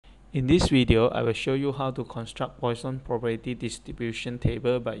In this video, I will show you how to construct Poisson probability distribution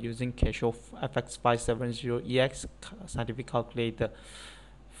table by using Casio FX570EX scientific calculator.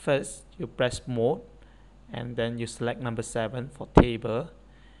 First, you press mode and then you select number 7 for table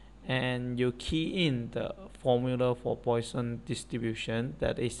and you key in the formula for Poisson distribution,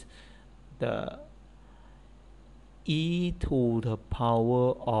 that is the e to the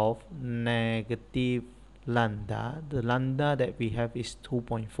power of negative lambda. The lambda that we have is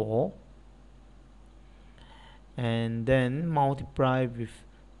 2.4, and then multiply with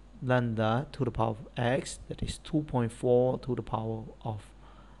lambda to the power of x, that is 2.4 to the power of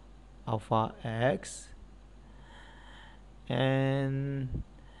alpha x, and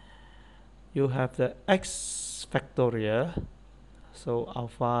you have the x factorial, so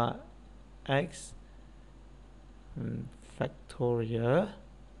alpha x factorial.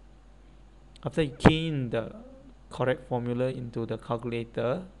 After you key in the correct formula into the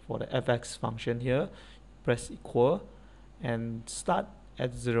calculator for the fx function here, press equal and start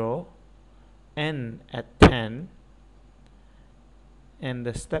at 0, end at 10, and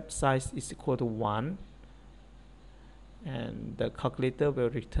the step size is equal to 1, and the calculator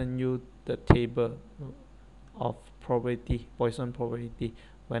will return you the table of probability, Poisson probability,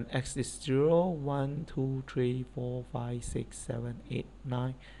 when x is 0, 1, 2, 3, 4, 5, 6, 7, 8,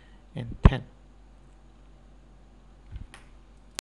 9, and 10.